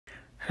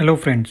Hello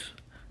friends.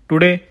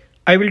 Today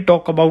I will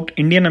talk about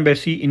Indian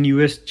Embassy in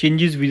US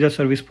changes visa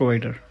service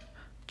provider.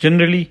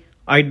 Generally,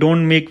 I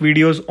don't make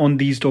videos on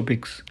these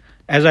topics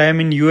as I am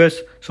in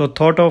US, so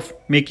thought of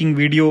making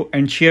video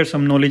and share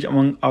some knowledge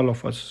among all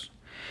of us.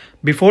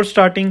 Before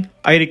starting,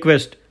 I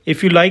request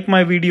if you like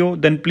my video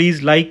then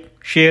please like,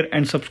 share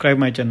and subscribe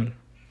my channel.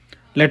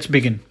 Let's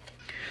begin.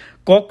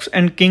 Cox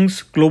and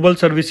Kings Global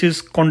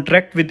Services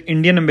contract with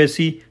Indian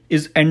Embassy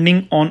is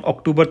ending on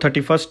October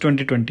 31st,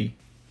 2020.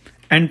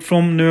 And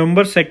from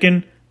November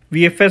 2nd,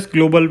 VFS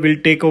Global will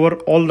take over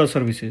all the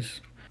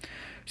services.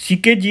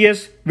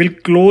 CKGS will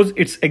close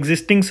its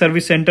existing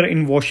service center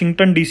in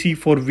Washington DC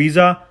for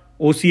visa,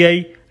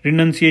 OCI,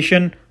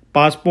 renunciation,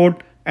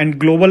 passport and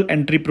global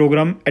entry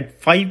program at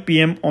 5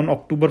 p.m. on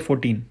October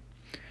 14.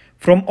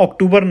 From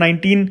October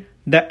 19,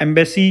 the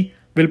embassy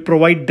will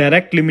provide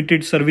direct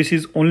limited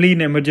services only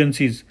in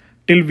emergencies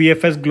till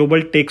VFS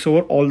Global takes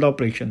over all the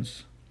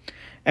operations.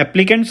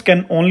 Applicants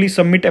can only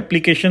submit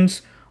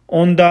applications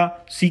on the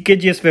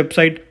CKGS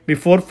website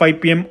before 5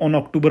 p.m. on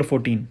October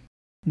 14.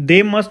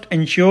 They must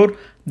ensure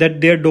that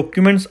their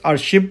documents are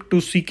shipped to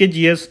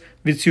CKGS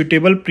with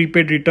suitable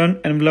prepaid return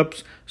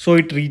envelopes so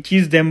it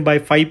reaches them by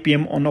 5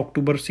 p.m. on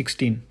October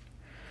 16.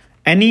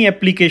 Any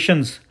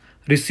applications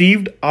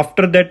received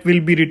after that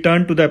will be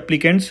returned to the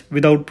applicants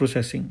without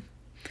processing.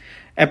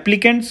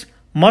 Applicants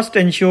must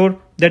ensure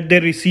that they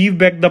receive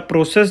back the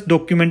processed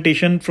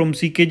documentation from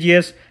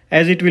CKGS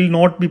as it will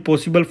not be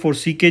possible for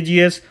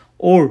CKGS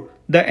or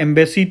the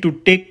embassy to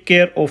take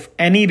care of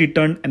any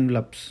returned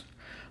envelopes.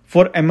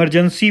 For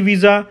emergency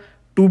visa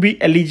to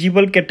be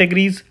eligible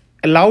categories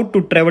allowed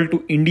to travel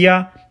to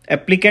India,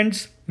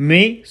 applicants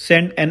may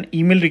send an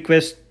email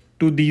request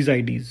to these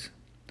IDs.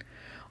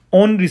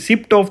 On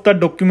receipt of the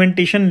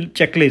documentation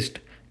checklist,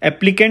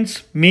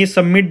 applicants may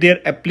submit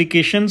their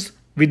applications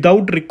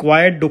without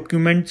required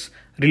documents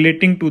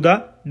relating to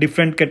the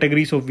different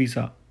categories of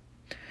visa.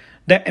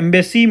 The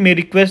embassy may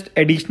request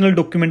additional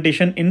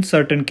documentation in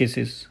certain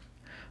cases.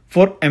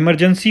 For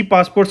emergency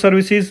passport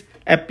services,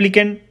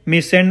 applicant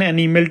may send an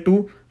email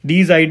to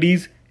these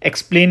IDs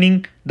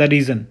explaining the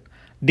reason.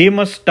 They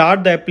must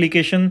start the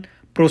application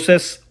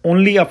process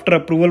only after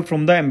approval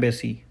from the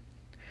embassy.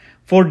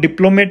 For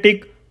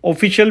diplomatic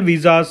official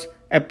visas,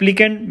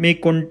 applicant may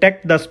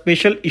contact the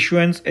Special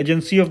Issuance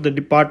Agency of the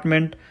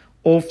Department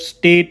of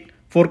State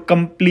for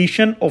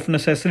completion of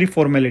necessary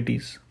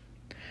formalities.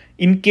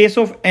 In case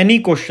of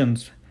any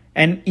questions,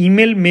 an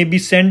email may be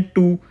sent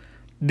to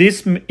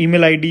this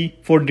email ID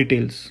for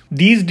details.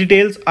 These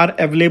details are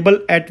available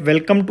at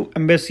Welcome to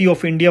Embassy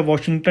of India,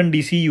 Washington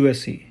DC,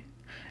 USA.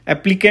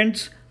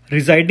 Applicants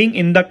residing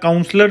in the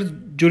consular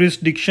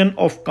jurisdiction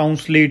of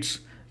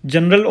Consulates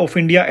General of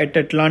India at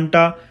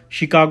Atlanta,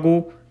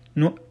 Chicago,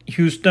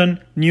 Houston,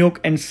 New York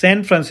and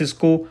San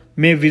Francisco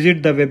may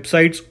visit the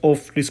websites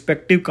of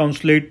respective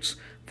consulates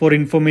for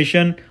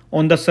information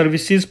on the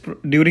services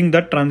during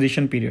the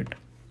transition period.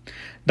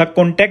 The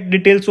contact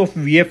details of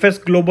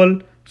VFS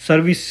Global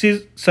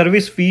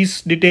service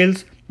fees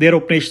details, their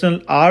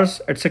operational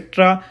hours,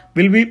 etc.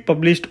 will be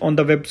published on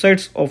the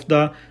websites of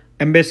the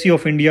Embassy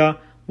of India,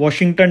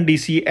 Washington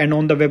DC and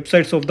on the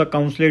websites of the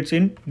consulates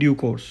in due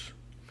course.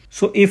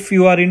 So if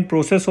you are in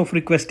process of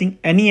requesting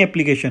any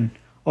application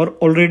or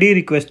already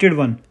requested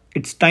one,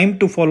 it's time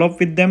to follow up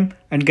with them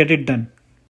and get it done.